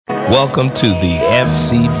Welcome to the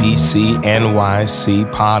FCBC NYC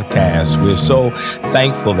podcast. We're so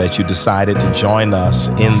thankful that you decided to join us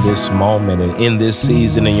in this moment and in this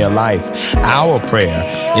season in your life. Our prayer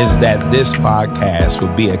is that this podcast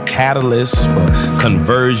will be a catalyst for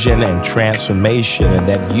conversion and transformation, and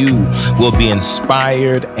that you will be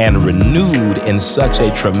inspired and renewed in such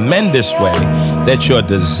a tremendous way that your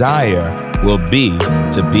desire will be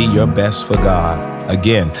to be your best for God.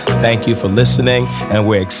 Again, thank you for listening, and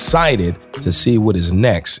we're excited to see what is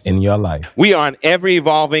next in your life. We are an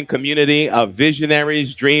ever-evolving community of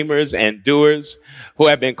visionaries, dreamers, and doers who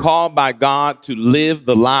have been called by God to live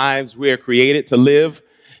the lives we are created to live,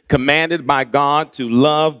 commanded by God to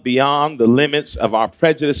love beyond the limits of our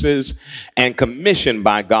prejudices, and commissioned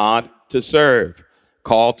by God to serve.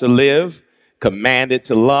 Called to live, commanded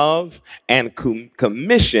to love, and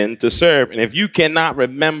commissioned to serve. And if you cannot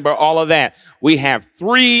remember all of that, we have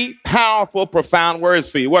three powerful, profound words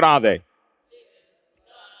for you. What are they?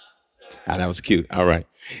 That was cute. All right.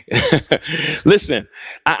 Listen,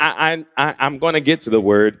 I'm going to get to the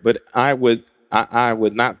word, but I would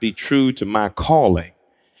not be true to my calling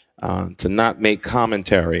to not make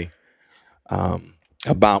commentary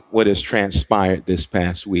about what has transpired this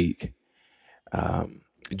past week.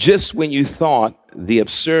 Just when you thought the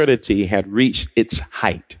absurdity had reached its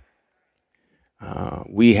height,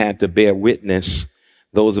 we had to bear witness,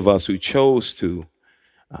 those of us who chose to,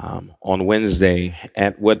 on Wednesday,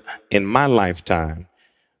 at what in my lifetime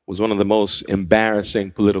was one of the most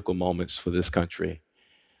embarrassing political moments for this country.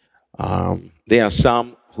 There are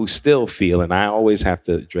some who still feel, and I always have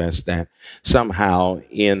to address that, somehow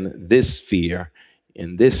in this space,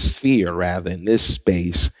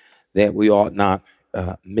 that we ought not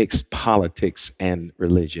mix politics and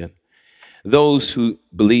religion. Those who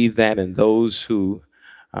believe that and those who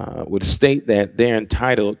would state that they're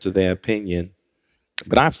entitled to their opinion.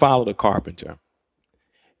 But I follow the carpenter,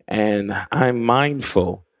 and I'm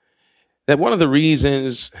mindful that one of the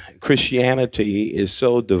reasons Christianity is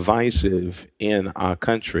so divisive in our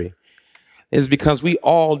country is because we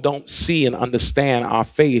all don't see and understand our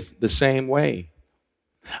faith the same way.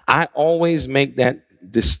 I always make that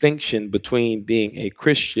distinction between being a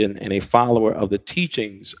Christian and a follower of the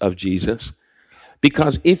teachings of Jesus,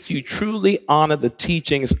 because if you truly honor the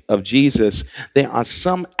teachings of Jesus, there are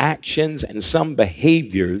some actions and some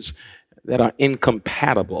behaviors that are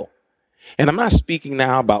incompatible. And I'm not speaking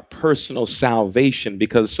now about personal salvation,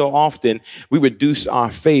 because so often we reduce our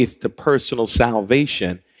faith to personal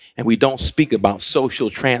salvation and we don't speak about social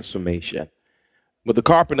transformation. What the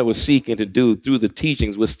carpenter was seeking to do through the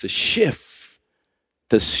teachings was to shift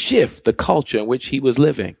the culture in which he was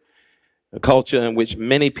living, a culture in which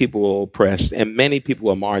many people were oppressed and many people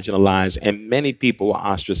were marginalized and many people were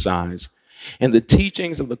ostracized. And the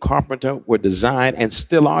teachings of the carpenter were designed and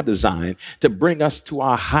still are designed to bring us to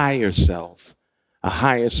our higher self, a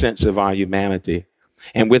higher sense of our humanity.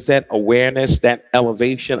 And with that awareness, that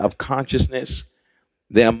elevation of consciousness,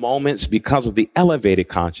 there are moments because of the elevated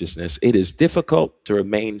consciousness, it is difficult to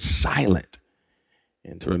remain silent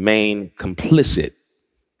and to remain complicit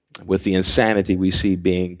with the insanity we see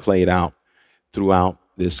being played out throughout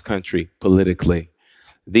this country politically.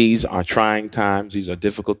 These are trying times. These are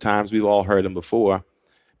difficult times. We've all heard them before.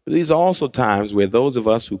 But these are also times where those of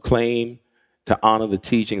us who claim to honor the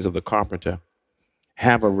teachings of the carpenter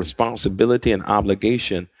have a responsibility and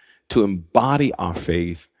obligation to embody our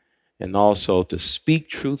faith and also to speak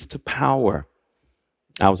truth to power.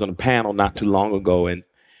 I was on a panel not too long ago, and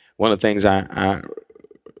one of the things I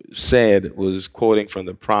said was quoting from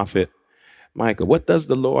the prophet Micah. What does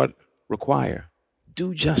the Lord require?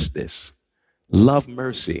 Do justice, love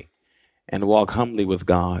mercy, and walk humbly with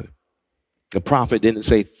God. The prophet didn't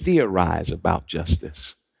say theorize about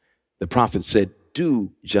justice. The prophet said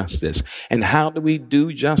do justice. And how do we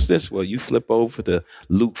do justice? Well, you flip over to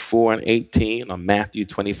Luke 4:18 or Matthew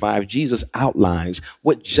 25. Jesus outlines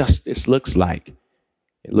what justice looks like.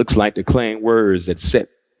 It looks like declaring words that set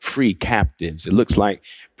free captives. It looks like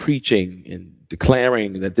preaching and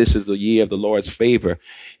declaring that this is the year of the Lord's favor.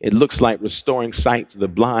 It looks like restoring sight to the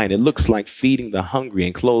blind. It looks like feeding the hungry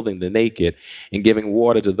and clothing the naked and giving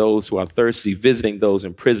water to those who are thirsty, visiting those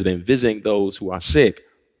in prison and visiting those who are sick.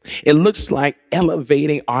 It looks like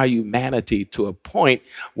elevating our humanity to a point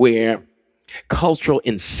where cultural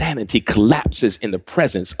insanity collapses in the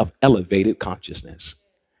presence of elevated consciousness.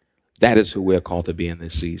 That is who we're called to be in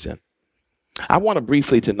this season. I want to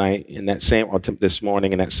briefly tonight, this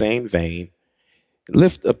morning, in that same vein,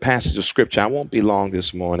 lift a passage of scripture. I won't be long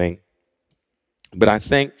this morning, but I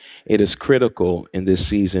think it is critical in this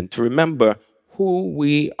season to remember who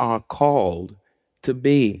we are called to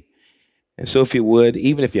be. And so if you would,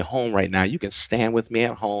 even if you're home right now, you can stand with me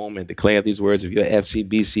at home and declare these words. If you're an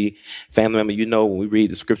FCBC family member, you know when we read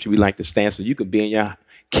the scripture, we like to stand. So you could be in your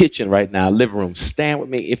kitchen right now, living room. Stand with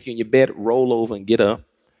me. If you're in your bed, roll over and get up.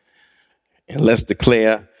 And let's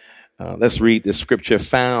declare, let's read the scripture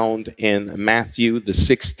found in Matthew, the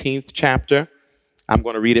 16th chapter. I'm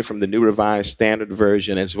going to read it from the New Revised Standard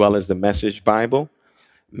Version as well as the Message Bible.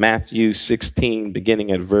 Matthew 16,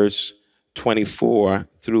 beginning at verse 24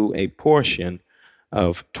 through a portion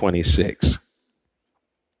of 26.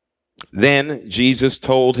 Then Jesus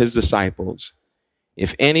told his disciples,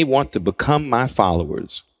 "If any want to become my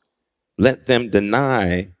followers, let them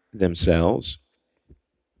deny themselves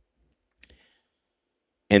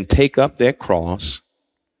and take up their cross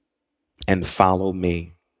and follow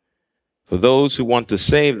me. For those who want to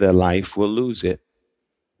save their life will lose it,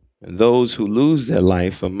 and those who lose their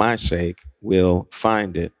life for my sake will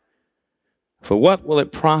find it. For what will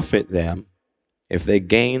it profit them if they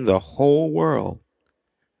gain the whole world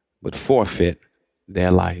but forfeit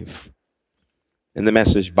their life?" In the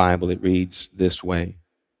Message Bible, it reads this way.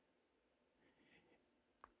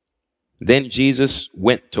 Then Jesus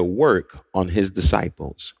went to work on his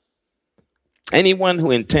disciples. "Anyone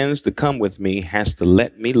who intends to come with me has to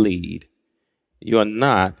let me lead. You're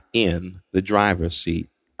not in the driver's seat.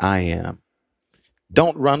 I am.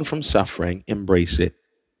 Don't run from suffering. Embrace it.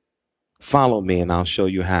 Follow me and I'll show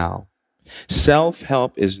you how.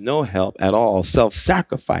 Self-help is no help at all.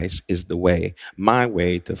 Self-sacrifice is the way, my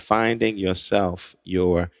way to finding yourself,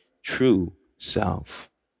 your true self.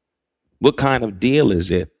 What kind of deal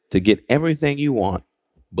is it to get everything you want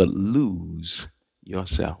but lose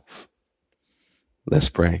yourself?" Let's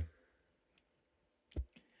pray.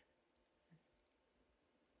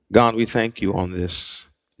 God, we thank you on this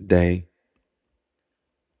day.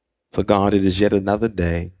 For God, it is yet another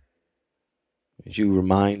day as you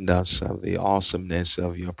remind us of the awesomeness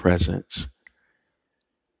of your presence.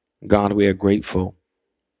 God, we are grateful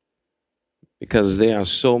because there are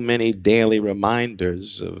so many daily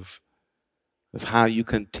reminders of how you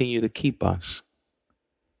continue to keep us.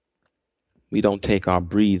 We don't take our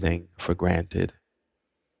breathing for granted.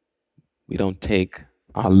 We don't take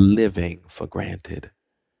our living for granted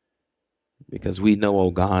because we know, oh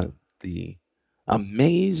God, the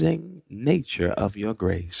amazing nature of your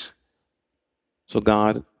grace. So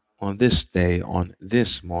God, on this day, on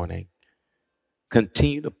this morning,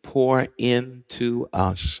 continue to pour into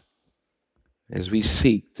us as we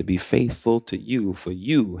seek to be faithful to you, for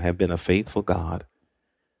you have been a faithful God.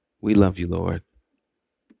 We love you, Lord.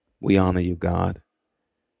 We honor you, God.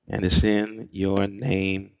 And it's in your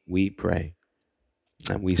name we pray.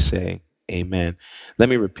 And we say, amen. Let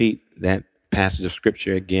me repeat that passage of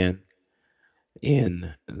scripture again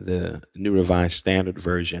in the New Revised Standard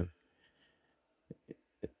Version.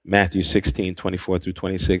 Matthew 16, 24 through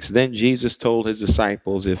 26. Then Jesus told his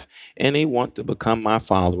disciples, "If any want to become my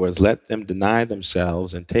followers, let them deny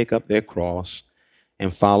themselves and take up their cross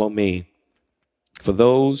and follow me. For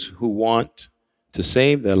those who want to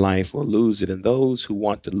save their life will lose it, and those who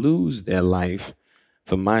want to lose their life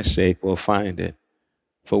for my sake will find it.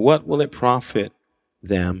 For what will it profit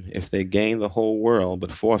them if they gain the whole world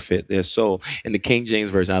but forfeit their soul?" In the King James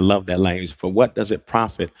Version, I love that language. For what does it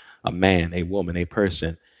profit a man, a woman, a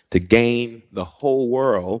person to gain the whole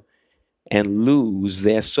world and lose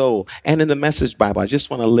their soul? And in the Message Bible, I just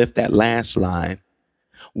want to lift that last line.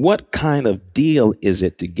 What kind of deal is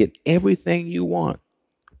it to get everything you want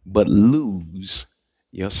but lose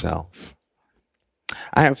yourself?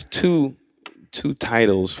 I have two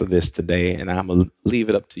titles for this today, and I'm going to leave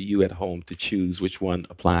it up to you at home to choose which one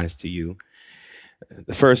applies to you.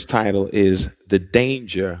 The first title is "The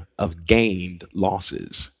Danger of Gained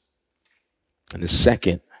Losses." And the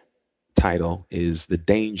second title is "The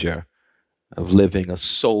Danger of Living a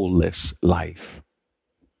Soulless Life."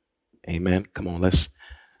 Amen. Come on, let's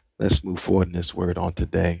move forward in this word on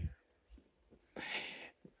today.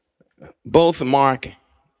 Both Mark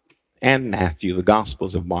and Matthew, the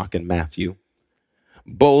Gospels of Mark and Matthew,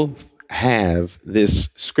 both have this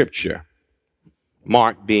scripture.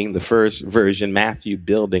 Mark being the first version, Matthew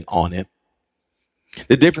building on it.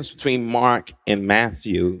 The difference between Mark and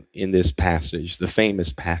Matthew in this passage, the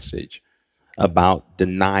famous passage about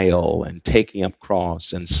denial and taking up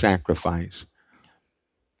cross and sacrifice,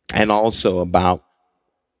 and also about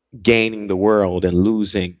gaining the world and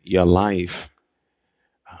losing your life,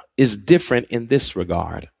 is different in this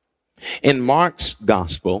regard. In Mark's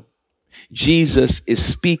gospel, Jesus is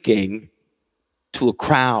speaking to a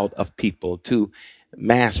crowd of people, to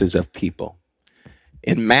masses of people.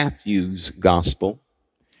 In Matthew's gospel,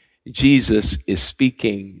 Jesus is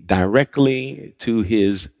speaking directly to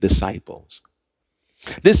his disciples.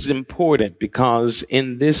 This is important because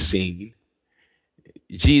in this scene,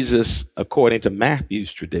 Jesus, according to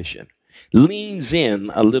Matthew's tradition, leans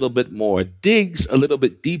in a little bit more, digs a little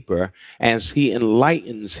bit deeper as he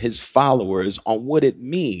enlightens his followers on what it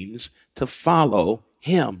means to follow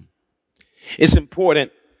him. It's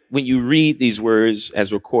important when you read these words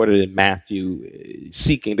as recorded in Matthew,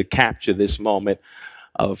 seeking to capture this moment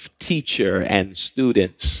of teacher and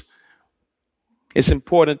students. It's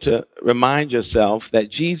important to remind yourself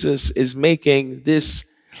that Jesus is making this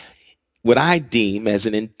what I deem as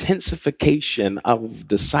an intensification of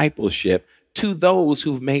discipleship to those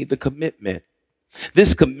who've made the commitment.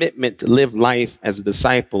 This commitment to live life as a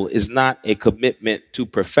disciple is not a commitment to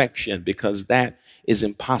perfection, because that is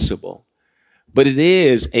impossible, but it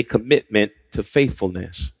is a commitment to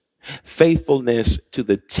faithfulness, faithfulness to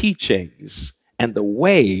the teachings and the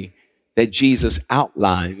way that Jesus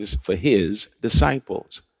outlines for his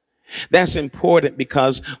disciples. That's important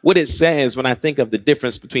because what it says when I think of the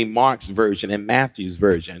difference between Mark's version and Matthew's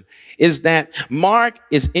version is that Mark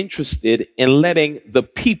is interested in letting the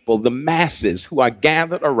people, the masses who are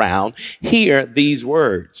gathered around, hear these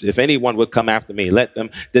words. If anyone would come after me, let them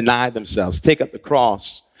deny themselves, take up the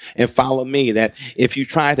cross and follow me. That if you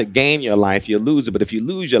try to gain your life, you'll lose it. But if you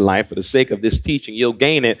lose your life for the sake of this teaching, you'll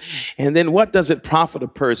gain it. And then what does it profit a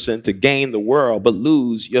person to gain the world but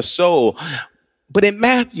lose your soul? But in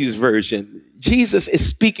Matthew's version, Jesus is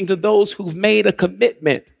speaking to those who've made a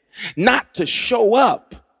commitment not to show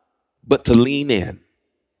up, but to lean in.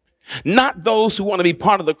 Not those who want to be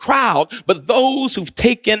part of the crowd, but those who've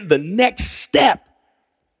taken the next step.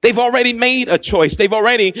 They've already made a choice. They've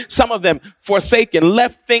already, some of them, forsaken,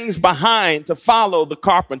 left things behind to follow the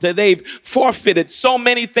carpenter. They've forfeited so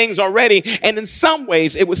many things already. And in some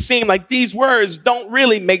ways, it would seem like these words don't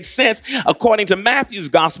really make sense according to Matthew's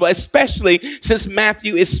gospel, especially since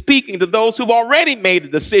Matthew is speaking to those who've already made a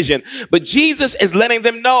decision. But Jesus is letting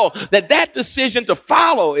them know that that decision to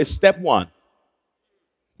follow is step one.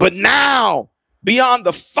 But now, beyond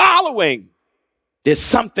the following, there's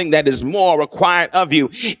something that is more required of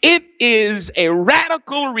you. It is a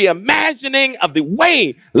radical reimagining of the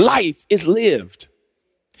way life is lived.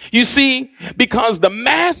 You see, because the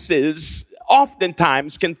masses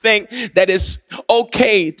oftentimes can think that it's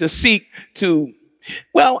okay to seek to,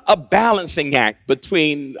 a balancing act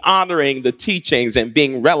between honoring the teachings and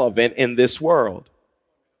being relevant in this world.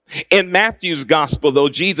 In Matthew's gospel, though,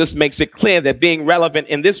 Jesus makes it clear that being relevant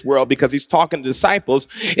in this world, because he's talking to disciples,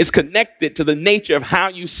 is connected to the nature of how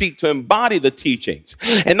you seek to embody the teachings.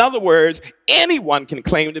 In other words, anyone can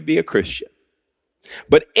claim to be a Christian,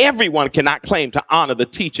 but everyone cannot claim to honor the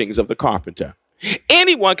teachings of the carpenter.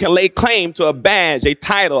 Anyone can lay claim to a badge, a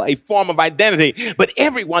title, a form of identity, but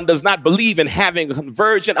everyone does not believe in having a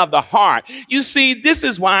conversion of the heart. You see, this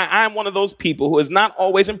is why I'm one of those people who is not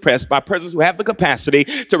always impressed by persons who have the capacity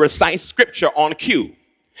to recite scripture on cue.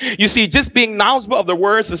 You see, just being knowledgeable of the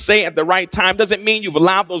words to say at the right time doesn't mean you've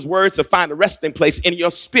allowed those words to find a resting place in your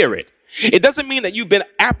spirit. It doesn't mean that you've been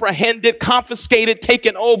apprehended, confiscated,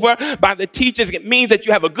 taken over by the teachers. It means that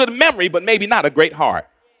you have a good memory, but maybe not a great heart.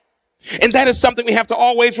 And that is something we have to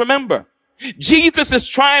always remember. Jesus is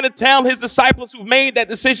trying to tell his disciples who've made that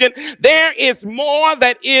decision, there is more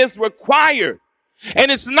that is required. And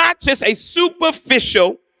it's not just a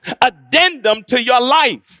superficial addendum to your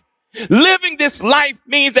life. Living this life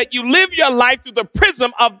means that you live your life through the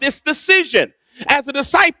prism of this decision. As a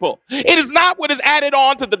disciple, it is not what is added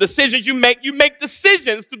on to the decisions you make. You make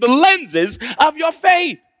decisions through the lenses of your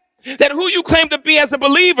faith. That who you claim to be as a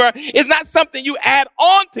believer is not something you add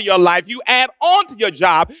on to your life. You add on to your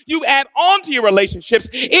job. You add on to your relationships.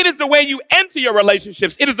 It is the way you enter your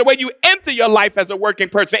relationships. It is the way you enter your life as a working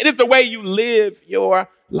person. It is the way you live your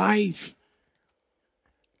life.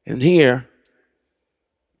 And here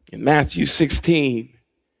in Matthew 16,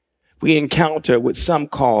 we encounter what some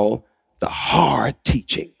call the hard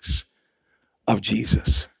teachings of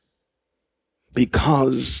Jesus,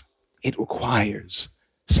 because it requires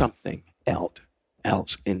something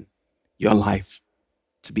else in your life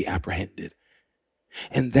to be apprehended.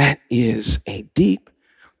 And that is a deep,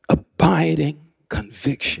 abiding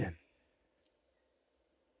conviction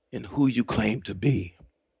in who you claim to be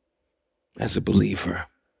as a believer.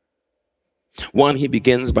 One, he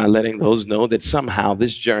begins by letting those know that somehow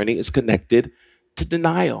this journey is connected to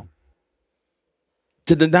denial.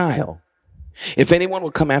 To denial. If anyone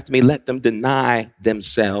will come after me, let them deny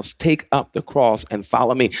themselves, take up the cross and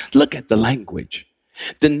follow me. Look at the language.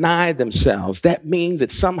 Deny themselves. That means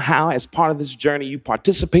that somehow as part of this journey, you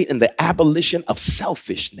participate in the abolition of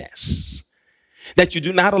selfishness. That you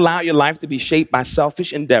do not allow your life to be shaped by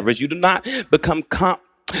selfish endeavors. You do not become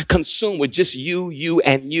consumed with just you,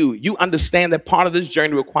 and you. You understand that part of this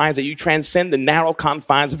journey requires that you transcend the narrow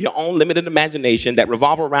confines of your own limited imagination that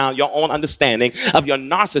revolve around your own understanding of your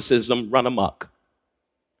narcissism run amok.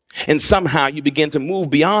 And somehow you begin to move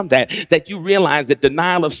beyond that you realize that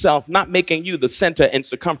denial of self, not making you the center and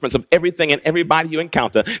circumference of everything and everybody you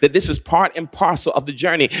encounter, that this is part and parcel of the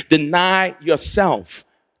journey. Deny yourself.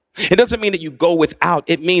 It doesn't mean that you go without.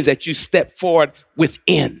 It means that you step forward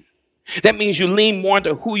within. That means you lean more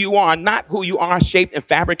into who you are, not who you are shaped and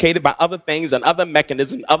fabricated by other things and other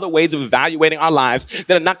mechanisms, other ways of evaluating our lives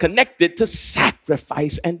that are not connected to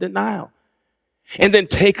sacrifice and denial. And then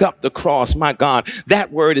take up the cross. My God,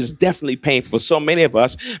 that word is definitely painful for so many of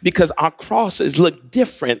us because our crosses look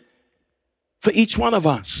different for each one of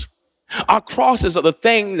us. Our crosses are the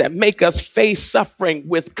things that make us face suffering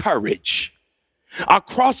with courage. Our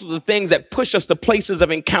crosses are the things that push us to places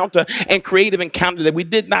of encounter and creative encounter that we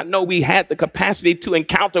did not know we had the capacity to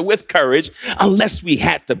encounter with courage unless we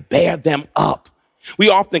had to bear them up. We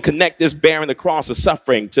often connect this bearing the cross of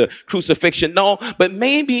suffering to crucifixion. No, but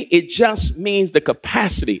maybe it just means the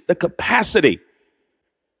capacity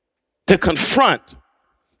to confront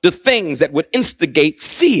the things that would instigate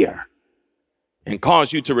fear and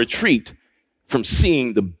cause you to retreat from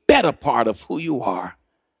seeing the better part of who you are.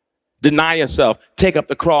 Deny yourself, take up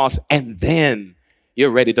the cross, and then you're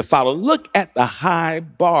ready to follow. Look at the high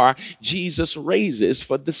bar Jesus raises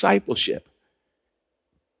for discipleship.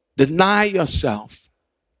 Deny yourself.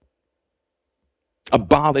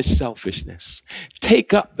 Abolish selfishness.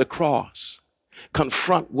 Take up the cross.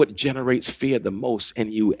 Confront what generates fear the most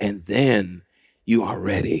in you, and then you are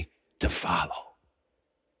ready to follow.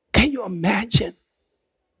 Can you imagine?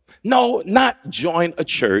 No, not join a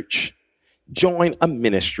church, join a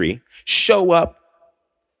ministry, show up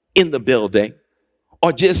in the building,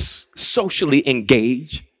 or just socially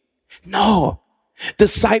engage. No.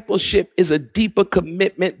 Discipleship is a deeper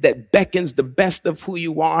commitment that beckons the best of who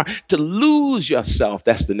you are to lose yourself.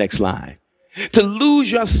 That's the next line. To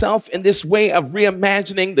lose yourself in this way of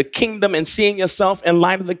reimagining the kingdom and seeing yourself in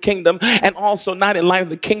light of the kingdom, and also not in light of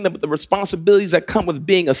the kingdom, but the responsibilities that come with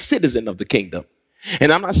being a citizen of the kingdom.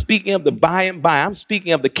 And I'm not speaking of the by and by. I'm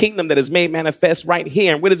speaking of the kingdom that is made manifest right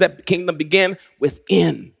here. And where does that kingdom begin?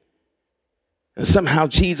 Within. And somehow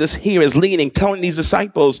Jesus here is leaning, telling these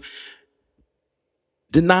disciples,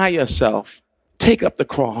 deny yourself, take up the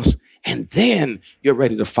cross, and then you're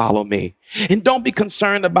ready to follow me. And don't be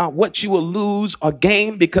concerned about what you will lose or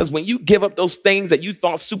gain, because when you give up those things that you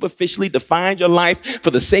thought superficially defined your life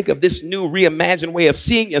for the sake of this new reimagined way of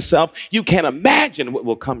seeing yourself, you can't imagine what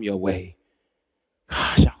will come your way.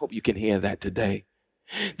 Gosh, I hope you can hear that today.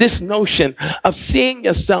 This notion of seeing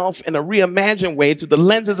yourself in a reimagined way through the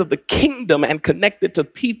lenses of the kingdom and connected to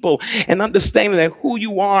people and understanding that who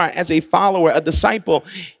you are as a follower, a disciple,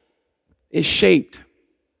 is shaped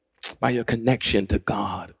by your connection to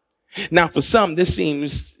God. Now, for some, this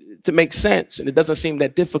seems to make sense and it doesn't seem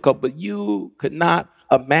that difficult, but you could not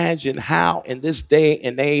imagine how in this day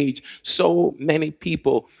and age, so many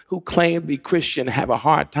people who claim to be Christian have a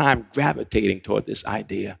hard time gravitating toward this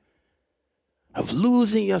idea of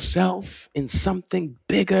losing yourself in something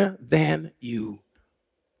bigger than you,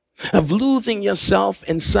 of losing yourself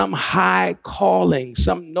in some high calling,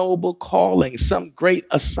 some noble calling, some great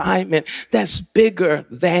assignment that's bigger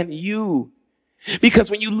than you. Because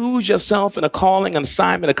when you lose yourself in a calling, an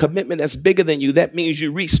assignment, a commitment that's bigger than you, that means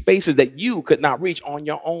you reach spaces that you could not reach on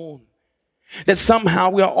your own. That somehow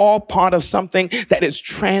we are all part of something that is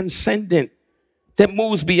transcendent, that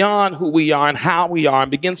moves beyond who we are and how we are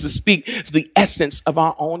and begins to speak to the essence of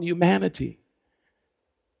our own humanity.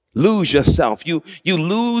 Lose yourself. You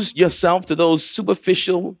lose yourself to those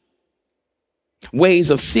superficial ways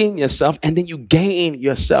of seeing yourself, and then you gain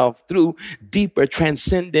yourself through deeper,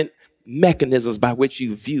 transcendent mechanisms by which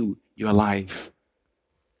you view your life.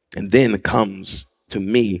 And then comes, to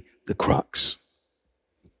me, the crux.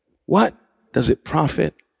 What does it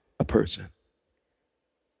profit a person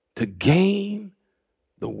to gain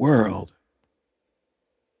the world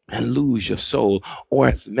and lose your soul? Or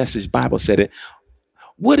as the Message Bible said it,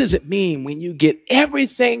 what does it mean when you get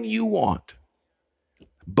everything you want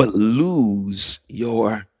but lose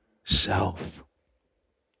yourself?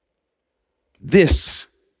 This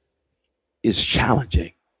is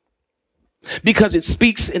challenging because it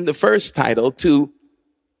speaks in the first title to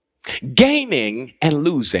gaining and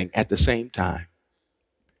losing at the same time.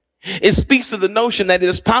 It speaks to the notion that it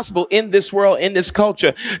is possible in this world, in this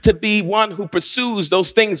culture, to be one who pursues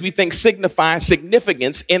those things we think signify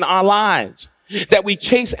significance in our lives. that we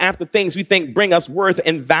chase after things we think bring us worth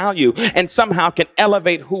and value and somehow can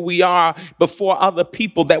elevate who we are before other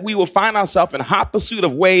people, that we will find ourselves in hot pursuit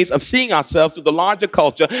of ways of seeing ourselves through the larger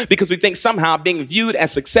culture because we think somehow being viewed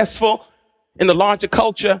as successful in the larger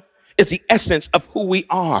culture is the essence of who we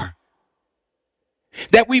are.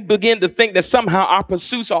 That we begin to think that somehow our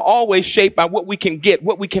pursuits are always shaped by what we can get,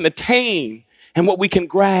 what we can attain, and what we can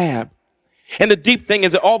grab. And the deep thing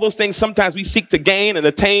is that all those things sometimes we seek to gain and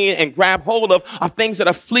attain and grab hold of are things that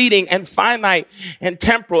are fleeting and finite and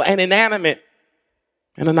temporal and inanimate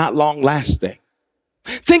and are not long lasting.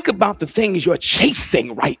 Think about the things you're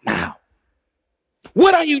chasing right now.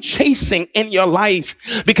 What are you chasing in your life?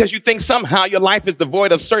 Because you think somehow your life is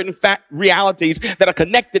devoid of certain realities that are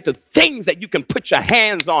connected to things that you can put your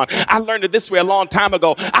hands on. I learned it this way a long time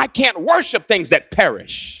ago. I can't worship things that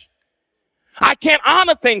perish. I can't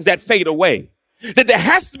honor things that fade away. That there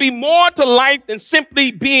has to be more to life than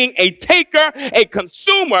simply being a taker, a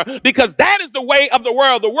consumer, because that is the way of the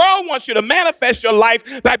world. The world wants you to manifest your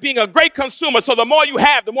life by being a great consumer. So the more you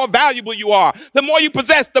have, the more valuable you are. The more you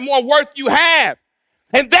possess, the more worth you have.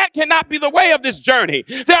 And that cannot be the way of this journey.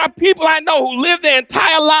 There are people I know who live their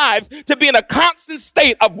entire lives to be in a constant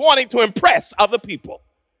state of wanting to impress other people.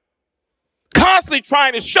 Constantly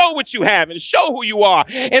trying to show what you have and show who you are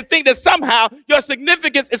and think that somehow your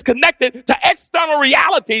significance is connected to external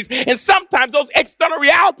realities. And sometimes those external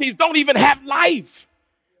realities don't even have life.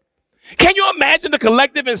 Can you imagine the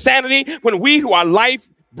collective insanity when we who are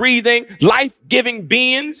life-breathing, life-giving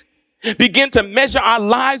beings begin to measure our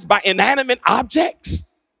lives by inanimate objects?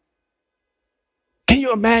 Can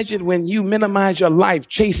you imagine when you minimize your life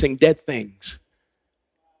chasing dead things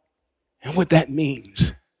and what that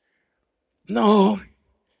means? No,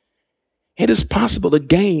 it is possible to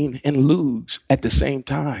gain and lose at the same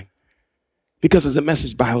time. Because as the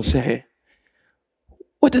Message Bible said,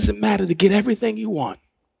 what does it matter to get everything you want,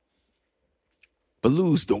 but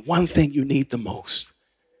lose the one thing you need the most?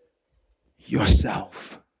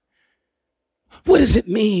 Yourself. What does it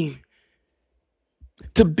mean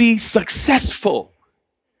to be successful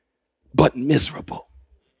but miserable?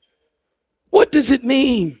 What does it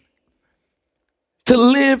mean to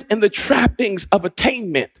live in the trappings of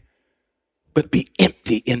attainment, but be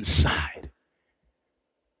empty inside?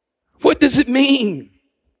 What does it mean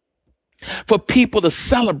for people to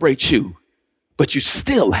celebrate you, but you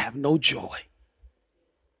still have no joy?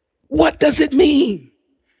 What does it mean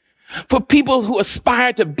for people who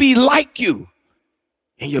aspire to be like you,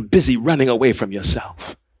 and you're busy running away from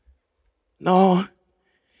yourself? No,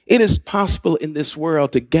 it is possible in this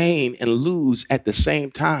world to gain and lose at the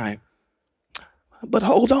same time. But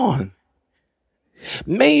hold on.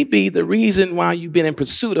 Maybe the reason why you've been in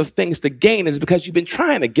pursuit of things to gain is because you've been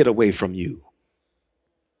trying to get away from you.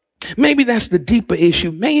 Maybe that's the deeper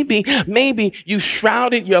issue. Maybe you've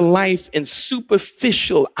shrouded your life in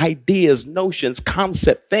superficial ideas, notions,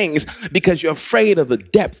 concept things because you're afraid of the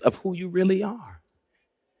depth of who you really are.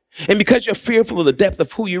 And because you're fearful of the depth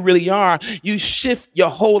of who you really are, you shift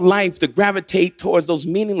your whole life to gravitate towards those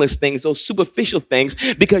meaningless things, those superficial things,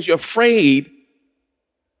 because you're afraid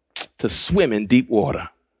to swim in deep water.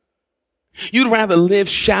 You'd rather live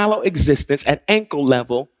shallow existence at ankle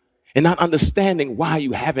level and not understanding why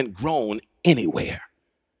you haven't grown anywhere.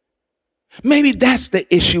 Maybe that's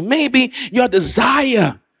the issue. Maybe your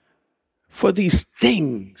desire for these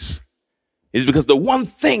things is because the one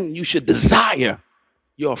thing you should desire,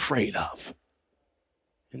 you're afraid of.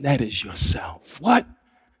 And that is yourself. What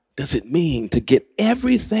does it mean to get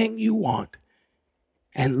everything you want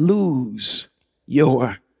and lose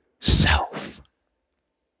yourself?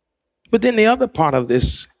 But then the other part of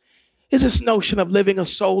this is this notion of living a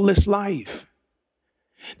soulless life.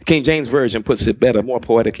 The King James Version puts it better, more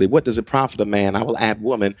poetically. What does it profit a man, I will add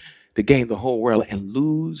woman, to gain the whole world and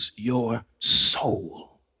lose your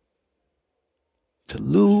soul? To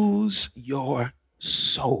lose your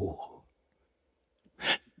soul.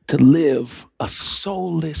 To live a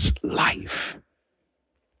soulless life.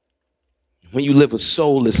 When you live a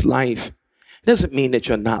soulless life, it doesn't mean that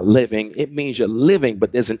you're not living. It means you're living,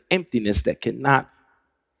 but there's an emptiness that cannot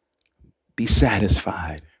be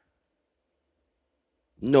satisfied.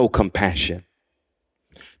 No compassion.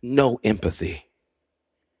 No empathy.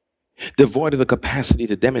 Devoid of the capacity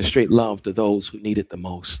to demonstrate love to those who need it the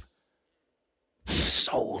most.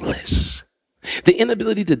 Soulless. The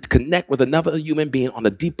inability to connect with another human being on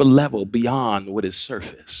a deeper level beyond what is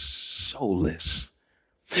surface. Soulless.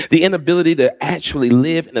 The inability to actually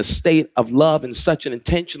live in a state of love in such an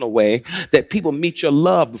intentional way that people meet your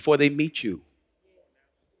love before they meet you.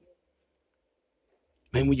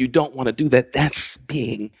 And when you don't want to do that, that's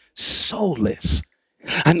being soulless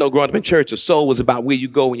I know growing up in church, the soul was about where you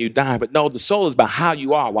go when you die, but no, the soul is about how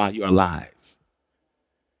you are while you're alive.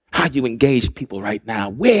 How you engage people right now.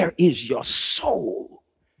 Where is your soul?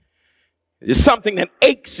 There's something that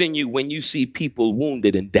aches in you when you see people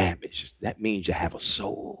wounded and damaged. That means you have a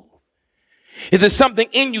soul. Is there something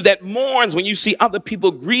in you that mourns when you see other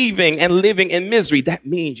people grieving and living in misery? That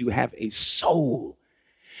means you have a soul.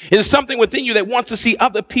 Is there something within you that wants to see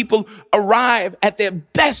other people arrive at their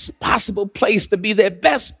best possible place to be their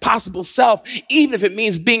best possible self, even if it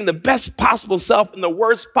means being the best possible self in the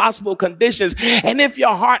worst possible conditions? And if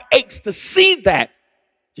your heart aches to see that,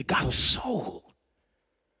 you got a soul.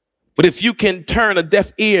 But if you can turn a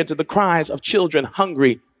deaf ear to the cries of children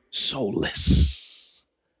hungry, soulless.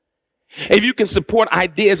 If you can support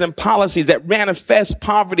ideas and policies that manifest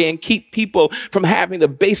poverty and keep people from having the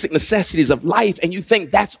basic necessities of life, and you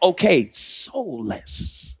think that's okay,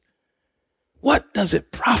 soulless. What does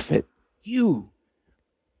it profit you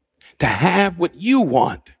to have what you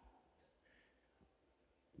want?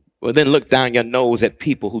 Well, then look down your nose at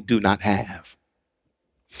people who do not have.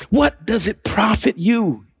 What does it profit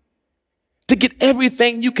you to get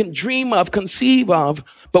everything you can dream of, conceive of,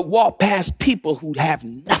 but walk past people who have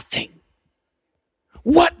nothing?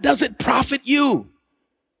 What does it profit you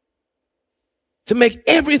to make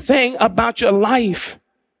everything about your life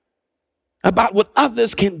about what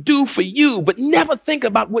others can do for you, but never think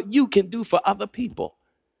about what you can do for other people?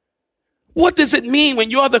 What does it mean when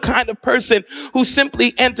you're the kind of person who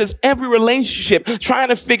simply enters every relationship trying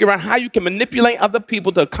to figure out how you can manipulate other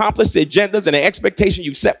people to accomplish the agendas and the expectations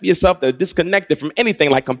you've set for yourself that are disconnected from anything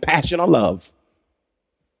like compassion or love?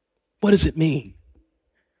 What does it mean?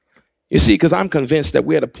 You see, because I'm convinced that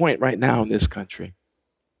we're at a point right now in this country,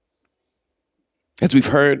 as we've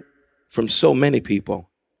heard from so many people,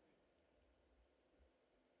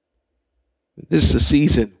 this is a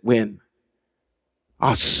season when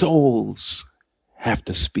our souls have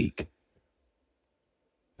to speak.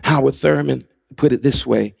 Howard Thurman put it this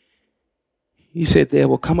way. He said, there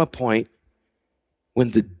will come a point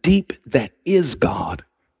when the deep that is God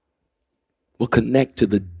will connect to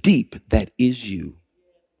the deep that is you.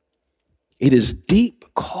 It is deep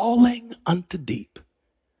calling unto deep.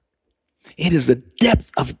 It is the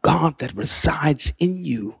depth of God that resides in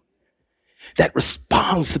you, that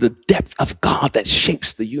responds to the depth of God that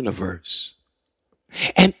shapes the universe.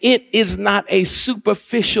 And it is not a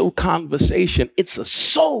superficial conversation. It's a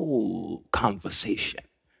soul conversation.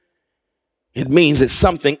 It means that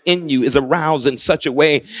something in you is aroused in such a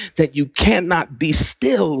way that you cannot be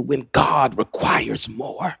still when God requires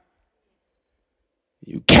more.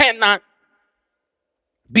 You cannot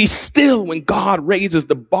be still when God raises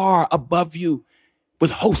the bar above you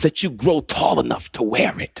with hopes that you grow tall enough to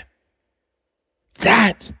wear it.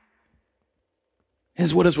 That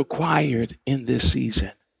is what is required in this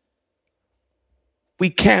season. We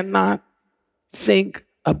cannot think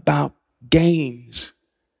about gains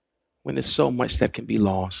when there's so much that can be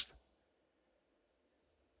lost.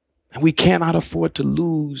 And we cannot afford to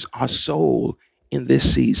lose our soul in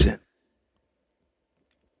this season.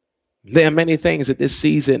 There are many things that this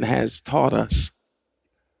season has taught us,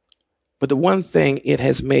 but the one thing it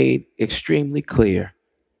has made extremely clear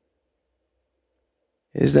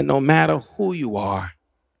is that no matter who you are,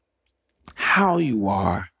 how you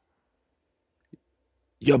are,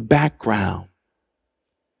 your background,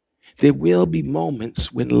 there will be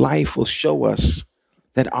moments when life will show us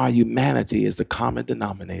that our humanity is the common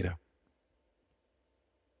denominator.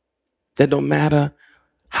 That no matter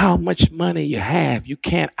how much money you have, you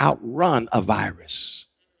can't outrun a virus.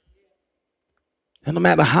 And no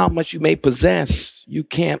matter how much you may possess, you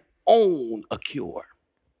can't own a cure.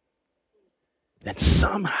 And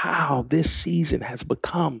somehow this season has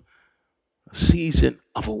become a season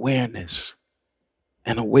of awareness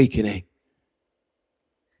and awakening.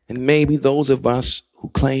 And maybe those of us who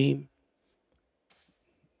claim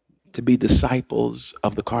to be disciples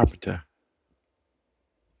of the carpenter,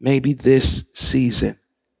 maybe this season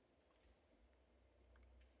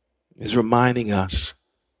is reminding us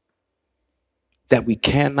that we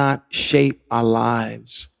cannot shape our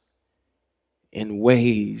lives in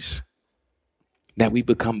ways that we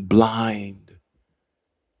become blind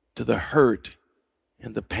to the hurt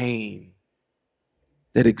and the pain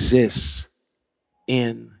that exists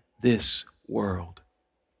in this world.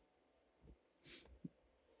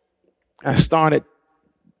 I started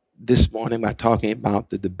this morning by talking about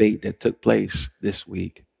the debate that took place this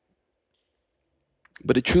week.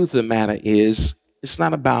 But the truth of the matter is, it's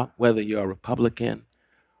not about whether you're a Republican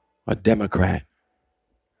or Democrat.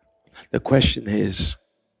 The question is,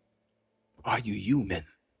 are you human?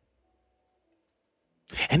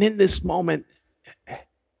 And in this moment,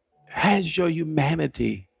 Has your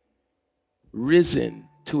humanity risen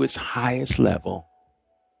to its highest level?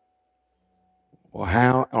 Or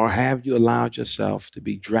have you allowed yourself to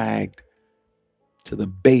be dragged to the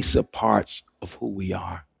baser parts of who we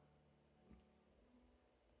are?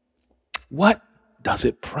 What does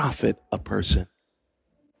it profit a person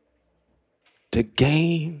to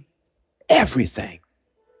gain everything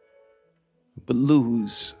but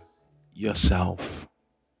lose yourself?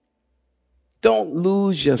 Don't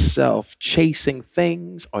lose yourself chasing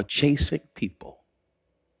things or chasing people.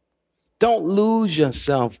 Don't lose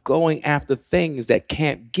yourself going after things that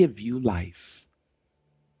can't give you life.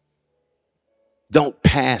 Don't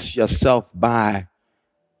pass yourself by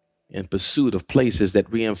in pursuit of places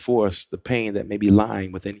that reinforce the pain that may be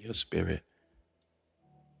lying within your spirit.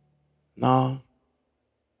 No.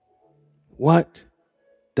 What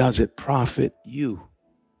does it profit you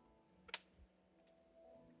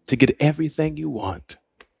to get everything you want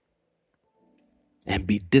and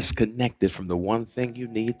be disconnected from the one thing you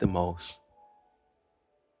need the most?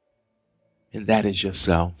 And that is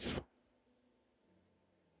yourself.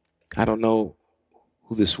 I don't know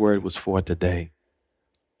who this word was for today,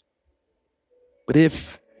 but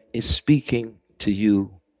if it's speaking to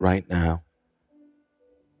you right now,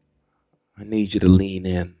 I need you to lean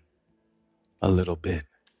in a little bit.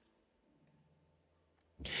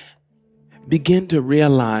 Begin to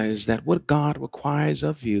realize that what God requires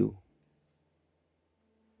of you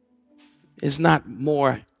is not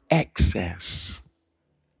more excess,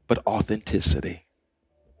 but authenticity.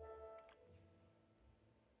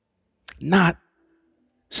 Not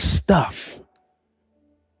stuff,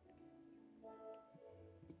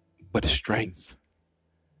 but strength.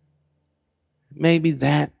 Maybe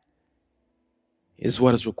that is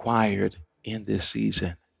what is required in this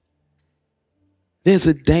season. There's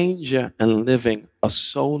a danger in living a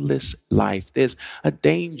soulless life. There's a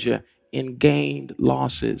danger in gained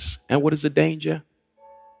losses. And what is the danger?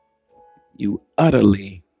 You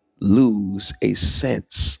utterly lose a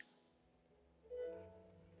sense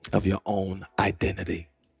of your own identity.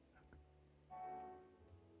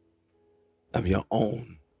 Of your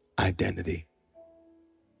own identity.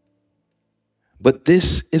 But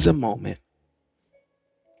this is a moment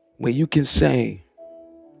where you can say,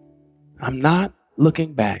 I'm not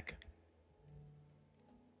looking back.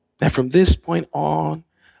 That from this point on,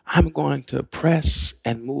 I'm going to press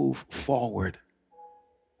and move forward.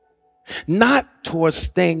 Not towards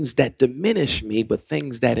things that diminish me, but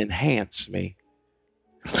things that enhance me.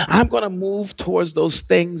 I'm going to move towards those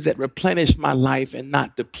things that replenish my life and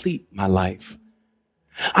not deplete my life.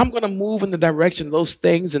 I'm going to move in the direction of those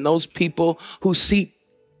things and those people who seek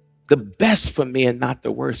the best for me and not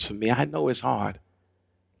the worst for me. I know it's hard.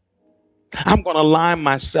 I'm going to align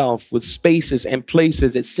myself with spaces and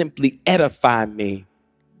places that simply edify me,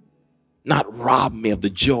 not rob me of the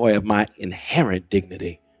joy of my inherent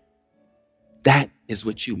dignity. That is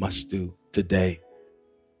what you must do today.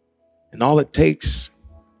 And all it takes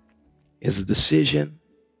is a decision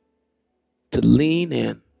to lean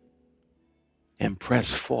in and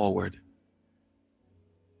press forward.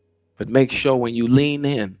 But make sure when you lean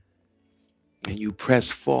in and you press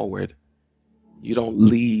forward, you don't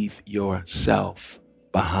leave yourself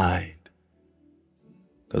behind.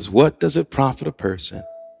 Because what does it profit a person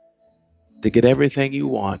to get everything you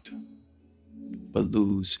want but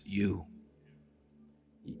lose you?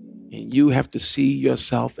 And you have to see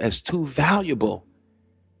yourself as too valuable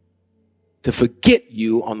to forget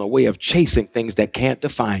you on the way of chasing things that can't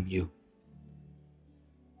define you.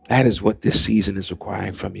 That is what this season is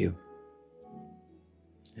requiring from you.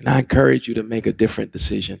 And I encourage you to make a different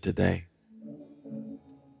decision today.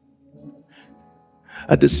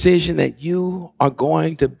 A decision that you are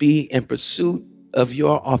going to be in pursuit of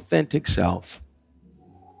your authentic self.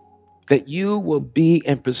 That you will be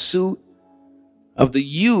in pursuit of the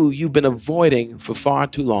you you've been avoiding for far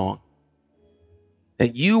too long.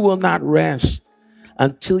 That you will not rest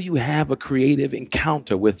until you have a creative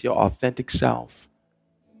encounter with your authentic self.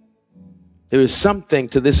 There is something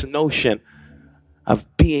to this notion of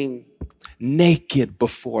being naked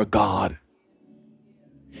before God,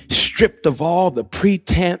 stripped of all the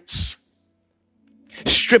pretense,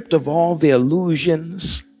 stripped of all the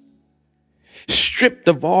illusions, stripped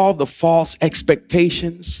of all the false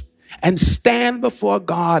expectations, and stand before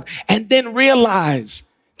God and then realize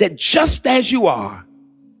that just as you are,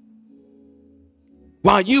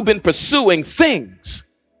 while you've been pursuing things,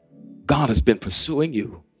 God has been pursuing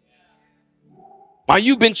you. While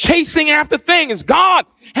you've been chasing after things, God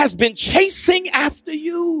has been chasing after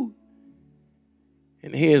you.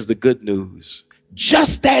 And here's the good news.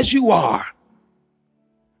 Just as you are,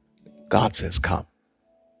 God says, come.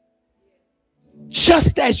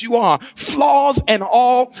 Just as you are, flaws and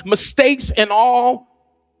all, mistakes and all,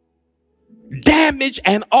 damage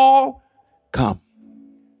and all, come.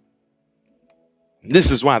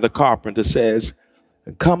 This is why the carpenter says,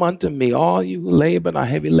 come unto me, all you who labor and are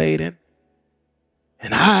heavy laden,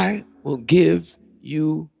 and I will give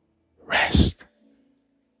you rest.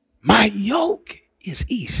 My yoke is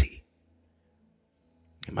easy,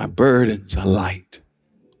 and my burdens are light.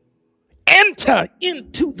 Enter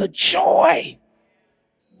into the joy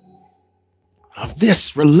of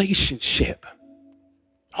this relationship.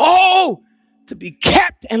 Oh, to be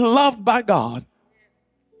kept and loved by God.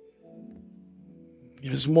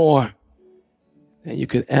 There's more than you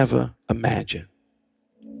could ever imagine.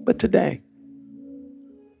 But today,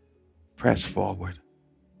 press forward,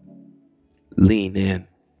 lean in,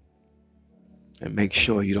 and make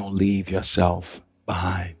sure you don't leave yourself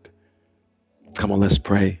behind. Come on, let's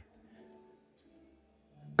pray.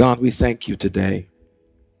 God, we thank you today.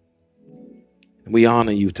 We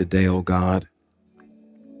honor you today, oh God.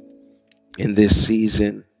 In this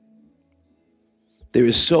season, there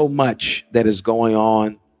is so much that is going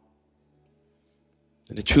on.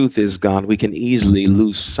 And the truth is, God, we can easily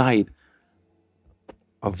lose sight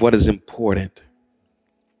of what is important.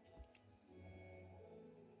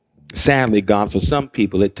 Sadly, God, for some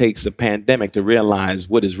people, it takes a pandemic to realize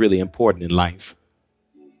what is really important in life.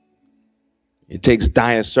 It takes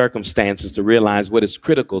dire circumstances to realize what is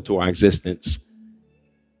critical to our existence.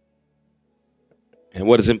 And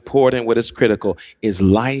what is important, what is critical, is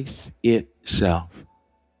life itself.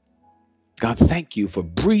 God, thank you for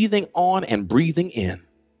breathing on and breathing in.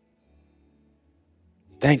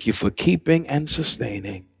 Thank you for keeping and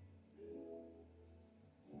sustaining.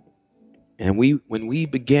 And when we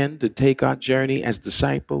begin to take our journey as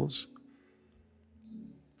disciples,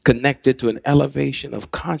 connected to an elevation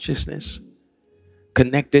of consciousness,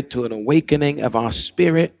 connected to an awakening of our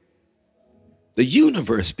spirit, the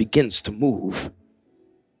universe begins to move.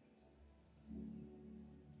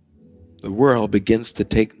 The world begins to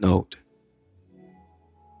take note.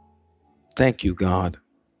 Thank you, God,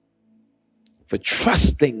 for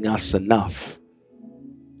trusting us enough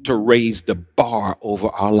to raise the bar over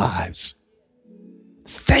our lives.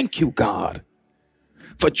 Thank you, God,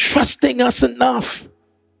 for trusting us enough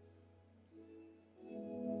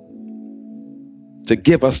to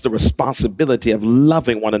give us the responsibility of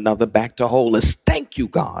loving one another back to wholeness. Thank you,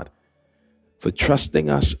 God, for trusting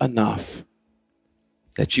us enough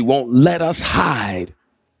that you won't let us hide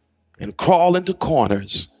and crawl into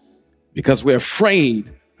corners because we're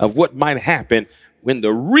afraid of what might happen when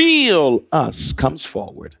the real us comes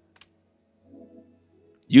forward.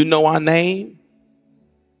 You know our name,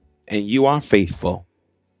 and you are faithful.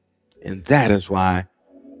 And that is why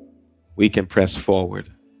we can press forward.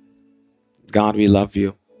 God, we love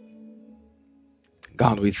you.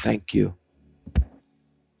 God, we thank you.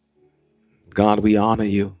 God, we honor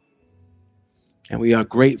you. And we are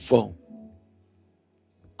grateful.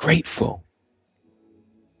 Grateful.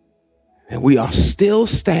 And we are still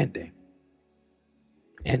standing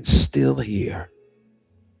and still here.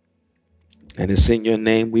 And it's in your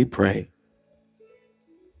name we pray.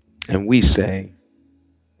 And we say,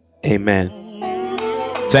 amen.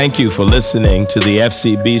 Thank you for listening to the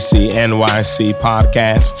FCBC NYC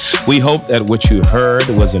podcast. We hope that what you heard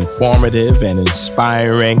was informative and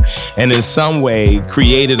inspiring and in some way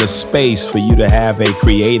created a space for you to have a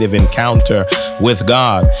creative encounter with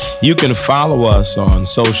God. You can follow us on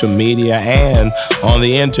social media and on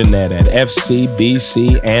the internet at fcbcnyc.org.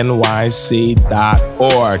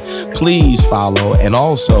 Please follow and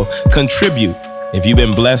also contribute. If you've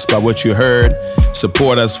been blessed by what you heard,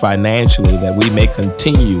 support us financially that we may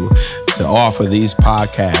continue to offer these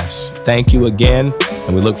podcasts. Thank you again,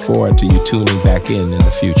 and we look forward to you tuning back in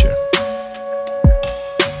the future.